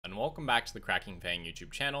welcome back to the Cracking FAANG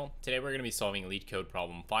YouTube channel. Today we're going to be solving Leetcode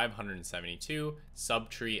problem 572,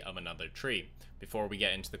 Subtree of Another Tree. Before we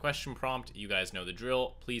get into the question prompt, you guys know the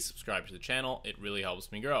drill. Please subscribe to the channel. It really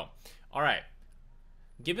helps me grow. Alright,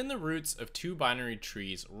 given the roots of two binary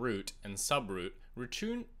trees, root and subroot,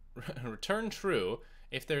 return true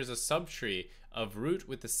if there's a subtree of root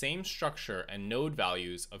with the same structure and node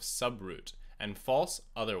values of subroot, and false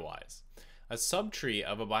otherwise. A subtree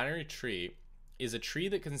of a binary tree is a tree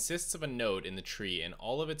that consists of a node in the tree and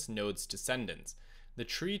all of its nodes' descendants. The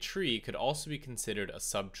tree could also be considered a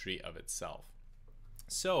subtree of itself.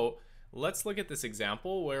 So let's look at this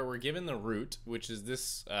example where we're given the root, which is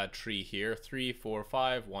this tree here, 3, 4,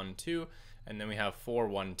 5, 1, 2, and then we have 4,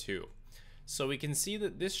 1, 2. So we can see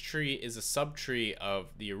that this tree is a subtree of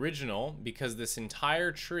the original because this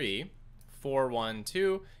entire tree, 4, 1,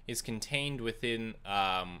 2, is contained within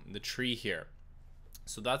the tree here.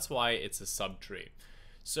 So that's why it's a subtree.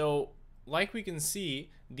 So like we can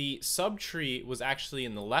see, the subtree was actually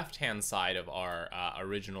in the left-hand side of our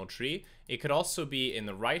original tree. It could also be in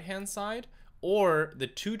the right-hand side, or the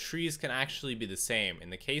two trees can actually be the same. In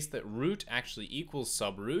the case that root actually equals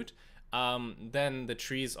subroot, then the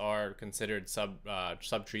trees are considered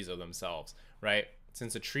subtrees of themselves, right?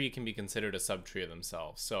 Since a tree can be considered a subtree of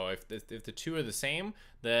themselves. So if the two are the same,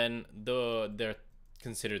 then they're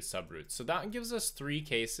considered subroots. So that gives us three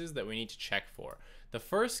cases that we need to check for. The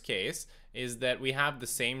first case is that we have the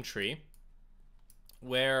same tree,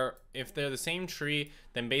 where if they're the same tree,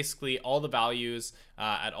 then basically all the values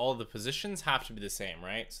at all the positions have to be the same,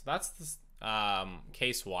 right? So that's the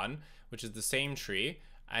case one, which is the same tree.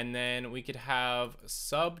 And then we could have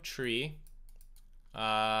subtree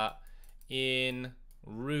in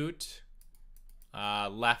root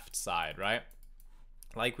left side, right?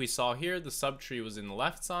 Like we saw here, the subtree was in the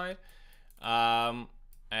left side, and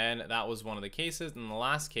that was one of the cases. And the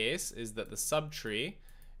last case is that the subtree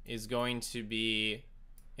is going to be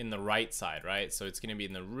in the right side, right? So it's going to be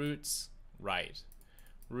in the roots right,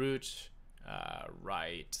 root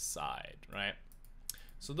right side, right?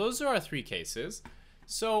 So those are our three cases.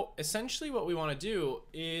 So essentially what we want to do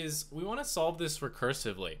is we want to solve this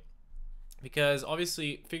recursively, because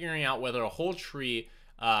obviously figuring out whether a whole tree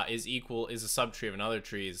is a subtree of another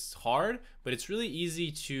tree is hard, but it's really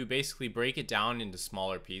easy to basically break it down into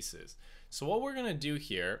smaller pieces. So what we're going to do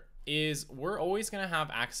here is we're always going to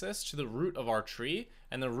have access to the root of our tree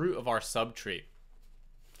and the root of our subtree.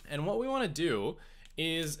 And what we want to do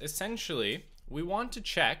is essentially we want to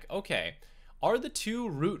check, okay, are the two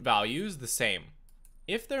root values the same?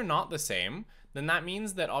 If they're not the same, then that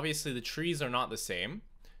means that obviously the trees are not the same.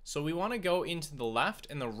 So we want to go into the left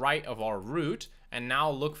and the right of our root and now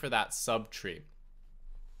look for that subtree.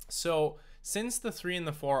 So since the 3 and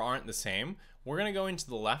the 4 aren't the same, we're going to go into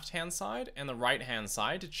the left-hand side and the right-hand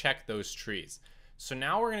side to check those trees. So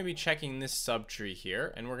now we're going to be checking this subtree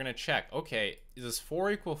here, and we're going to check, okay, is this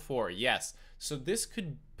 4 equal 4? Yes. So this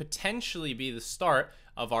could potentially be the start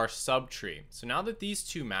of our subtree. So now that these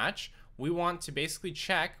two match, we want to basically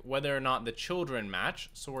check whether or not the children match.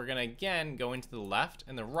 So we're going to again go into the left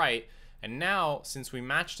and the right. And now, since we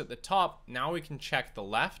matched at the top, now we can check the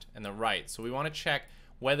left and the right. So we want to check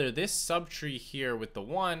whether this subtree here with the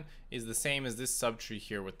 1 is the same as this subtree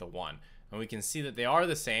here with the 1. And we can see that they are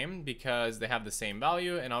the same because they have the same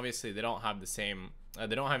value, and obviously they don't have the same,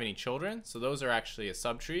 they don't have any children. So those are actually a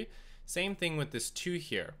subtree. Same thing with this 2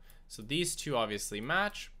 here. So these two obviously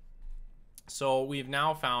match. So we've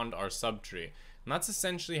now found our subtree. And that's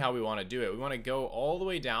essentially how we want to do it. We want to go all the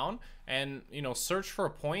way down and, search for a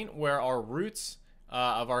point where our roots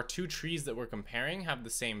of our two trees that we're comparing have the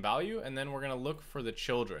same value, and then we're going to look for the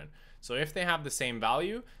children. So if they have the same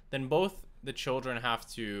value, then both the children have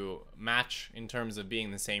to match in terms of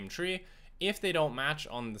being the same tree. If they don't match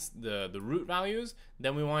on the root values,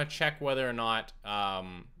 then we want to check whether or not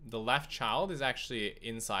the left child is actually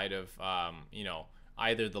inside of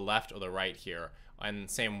either the left or the right here, and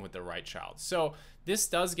same with the right child. So this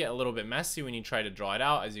does get a little bit messy when you try to draw it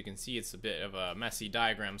out. As you can see, it's a bit of a messy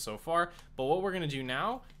diagram so far, but what we're going to do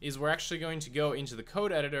now is we're actually going to go into the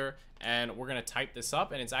code editor and we're going to type this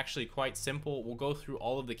up, and it's actually quite simple. We'll go through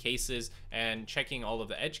all of the cases and checking all of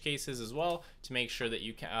the edge cases as well to make sure that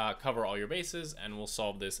you cover all your bases, and we'll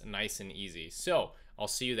solve this nice and easy. So I'll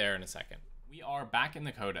see you there in a second. We are back in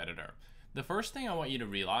the code editor. The first thing I want you to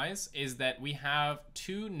realize is that we have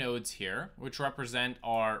two nodes here which represent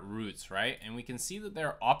our roots, right? And we can see that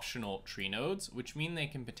they're optional tree nodes, which mean they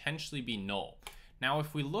can potentially be null. Now,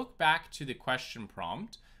 if we look back to the question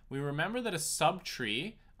prompt, we remember that a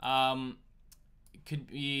subtree could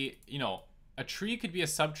be, a tree could be a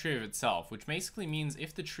subtree of itself, which basically means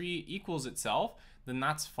if the tree equals itself, then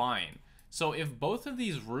that's fine. So if both of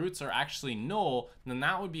these roots are actually null, then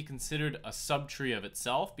that would be considered a subtree of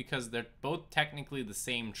itself, because they're both technically the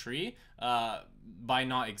same tree by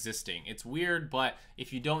not existing. It's weird, but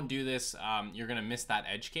if you don't do this, you're gonna miss that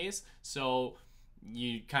edge case. So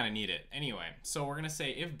you kind of need it. Anyway, so we're gonna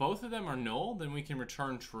say if both of them are null, then we can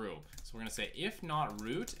return true. So we're gonna say if not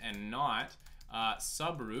root and not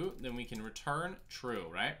subroot, then we can return true,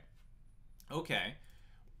 right? Okay,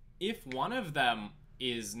 if one of them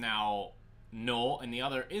is now null and the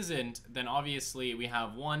other isn't, then obviously we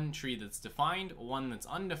have one tree that's defined, one that's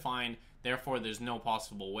undefined, therefore there's no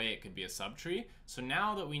possible way it could be a subtree. So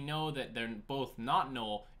now that we know that they're both not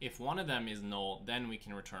null, if one of them is null, then we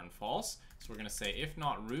can return false. So we're going to say if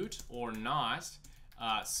not root or not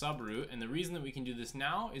subroot, and the reason that we can do this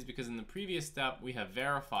now is because in the previous step we have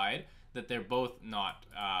verified that they're both not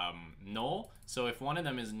null. So if one of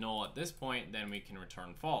them is null at this point, then we can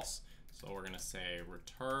return false. So we're going to say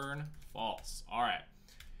return false. All right.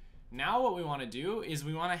 Now what we want to do is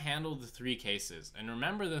we want to handle the three cases. And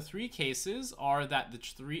remember, the three cases are that the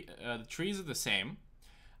trees are the same,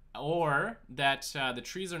 or that the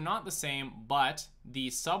trees are not the same, but the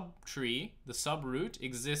subtree, the subroot,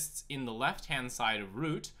 exists in the left-hand side of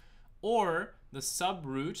root, or the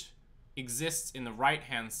subroot exists in the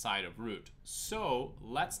right-hand side of root. So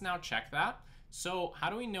let's now check that. So how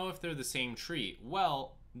do we know if they're the same tree?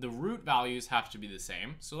 Well, the root values have to be the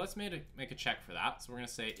same. So let's make a check for that. So we're going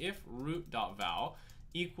to say if root.val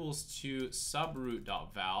equals to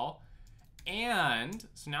subroot.val, and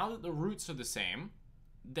so now that the roots are the same,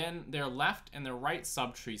 then their left and their right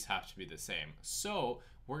subtrees have to be the same. So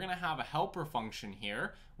we're going to have a helper function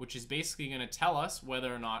here, which is basically going to tell us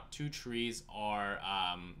whether or not two trees are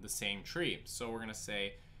the same tree. So we're going to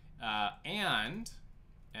say and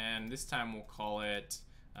this time we'll call it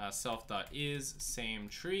self.is same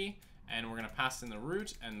tree, and we're going to pass in the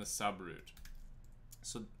root and the subroot.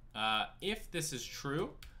 So if this is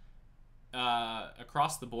true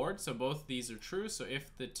across the board, so both these are true, so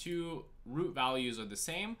if the two root values are the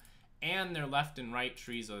same and their left and right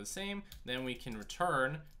trees are the same, then we can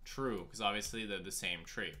return true, because obviously they're the same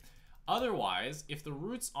tree. Otherwise, if the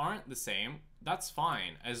roots aren't the same, that's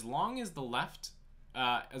fine. As long as the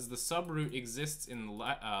subroot exists in the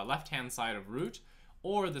left-hand side of root,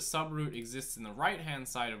 or the subroot exists in the right-hand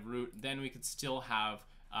side of root, then we could still have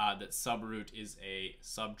that subroot is a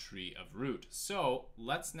subtree of root. So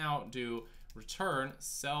let's now do return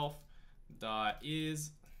self.is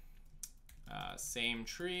same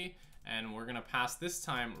tree, and we're going to pass this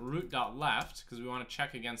time root.left, because we want to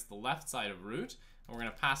check against the left side of root, and we're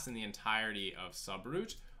going to pass in the entirety of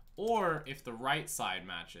subroot, or if the right side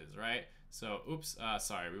matches, right? So oops,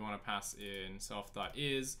 sorry, we want to pass in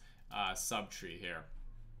self.is subtree here.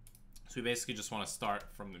 So we basically just want to start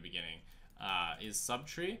from the beginning. Is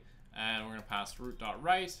subtree, and we're going to pass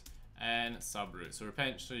root.right and subroot. So we're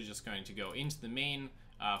potentially just going to go into the main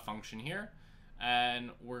function here, and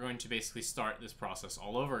we're going to basically start this process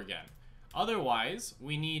all over again. Otherwise,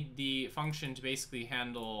 we need the function to basically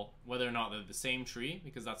handle whether or not they're the same tree,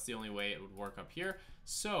 because that's the only way it would work up here.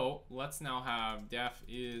 So let's now have def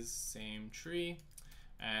is same tree,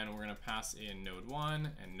 and we're going to pass in node 1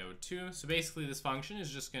 and node 2. So basically this function is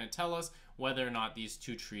just going to tell us whether or not these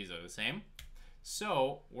two trees are the same.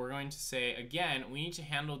 So we're going to say, again, we need to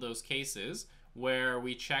handle those cases where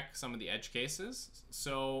we check some of the edge cases.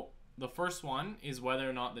 So the first one is whether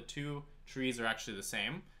or not the two trees are actually the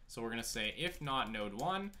same. So we're going to say if not node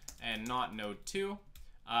 1 and not node 2,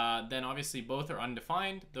 then obviously both are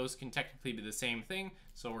undefined. Those can technically be the same thing.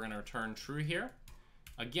 So we're going to return true here.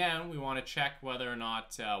 Again, we want to check whether or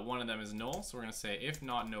not one of them is null. So we're going to say if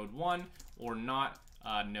not node 1 or not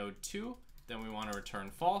node 2, then we want to return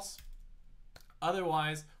false.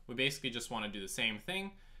 Otherwise, we basically just want to do the same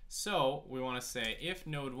thing. So we want to say if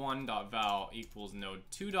node1.val equals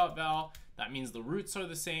node2.val, that means the roots are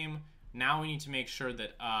the same. Now we need to make sure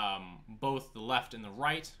that both the left and the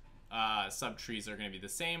right subtrees are going to be the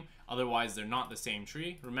same. Otherwise, they're not the same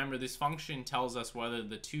tree. Remember, this function tells us whether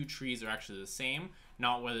the two trees are actually the same,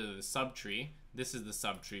 not whether they're the subtree. This is the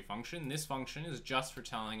subtree function. This function is just for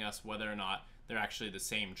telling us whether or not they're actually the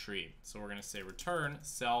same tree. So we're going to say return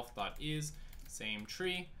self.is same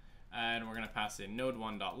tree, and we're going to pass in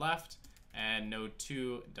node1.left and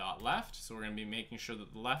node2.left. So we're going to be making sure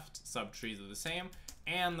that the left subtrees are the same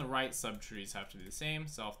and the right subtrees have to be the same.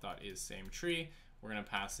 Self.is same tree. We're going to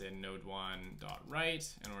pass in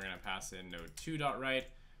node1.right, and we're going to pass in node2.right.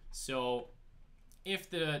 So if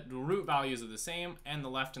the root values are the same and the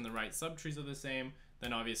left and the right subtrees are the same,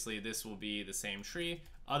 then obviously this will be the same tree.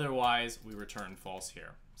 Otherwise, we return false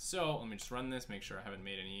here. So let me just run this, make sure I haven't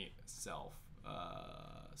made any self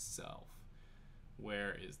self.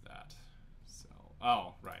 Where is that? Self.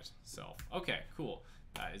 Oh, right, self. Okay, cool.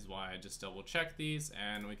 That is why I just double check these,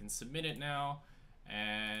 and we can submit it now,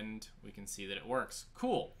 and we can see that it works.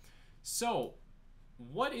 Cool. So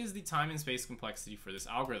what is the time and space complexity for this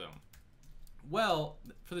algorithm? Well,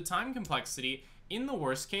 for the time complexity, in the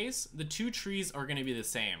worst case, the two trees are going to be the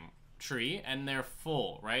same tree, and they're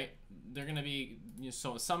full, right? They're going to be,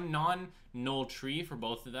 so some non-null tree for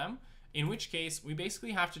both of them, in which case we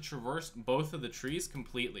basically have to traverse both of the trees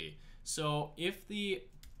completely. So if the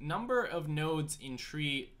number of nodes in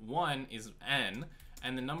tree 1 is n,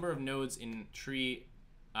 and the number of nodes in tree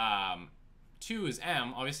 2 is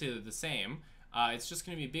m, obviously they're the same, it's just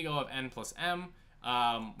going to be big O of n plus m,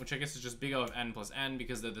 which I guess is just big O of n plus n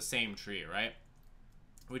because they're the same tree, right?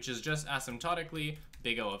 Which is just asymptotically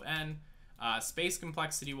big O of n. Space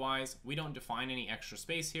complexity wise, we don't define any extra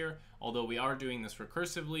space here, although we are doing this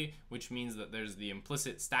recursively, which means that there's the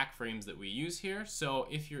implicit stack frames that we use here. So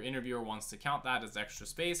if your interviewer wants to count that as extra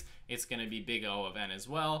space, it's going to be big O of n as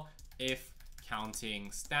well, if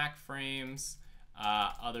counting stack frames.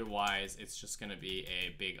 Otherwise, it's just going to be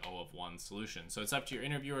a big O of 1 solution. So it's up to your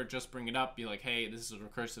interviewer. Just bring it up. Be like, hey, this is a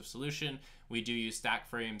recursive solution. We do use stack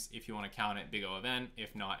frames. If you want to count it, big O of n.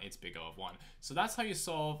 If not, it's big O of 1. So that's how you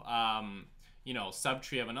solve,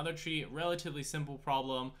 subtree of another tree. Relatively simple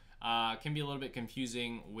problem. Can be a little bit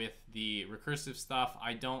confusing with the recursive stuff.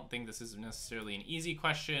 I don't think this is necessarily an easy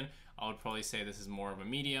question. I would probably say this is more of a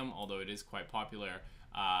medium, although it is quite popular.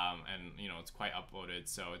 And it's quite upvoted,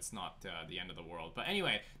 so it's not the end of the world. But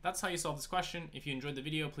anyway, that's how you solve this question. If you enjoyed the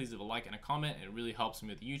video, please leave a like and a comment. It really helps me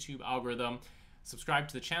with the YouTube algorithm. Subscribe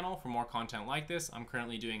to the channel for more content like this. I'm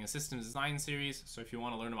currently doing a systems design series, so if you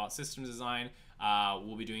want to learn about systems design,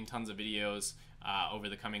 we'll be doing tons of videos over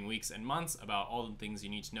the coming weeks and months about all the things you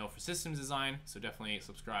need to know for systems design, so definitely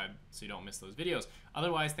subscribe so you don't miss those videos.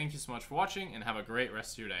 Otherwise, thank you so much for watching, and have a great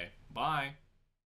rest of your day. Bye!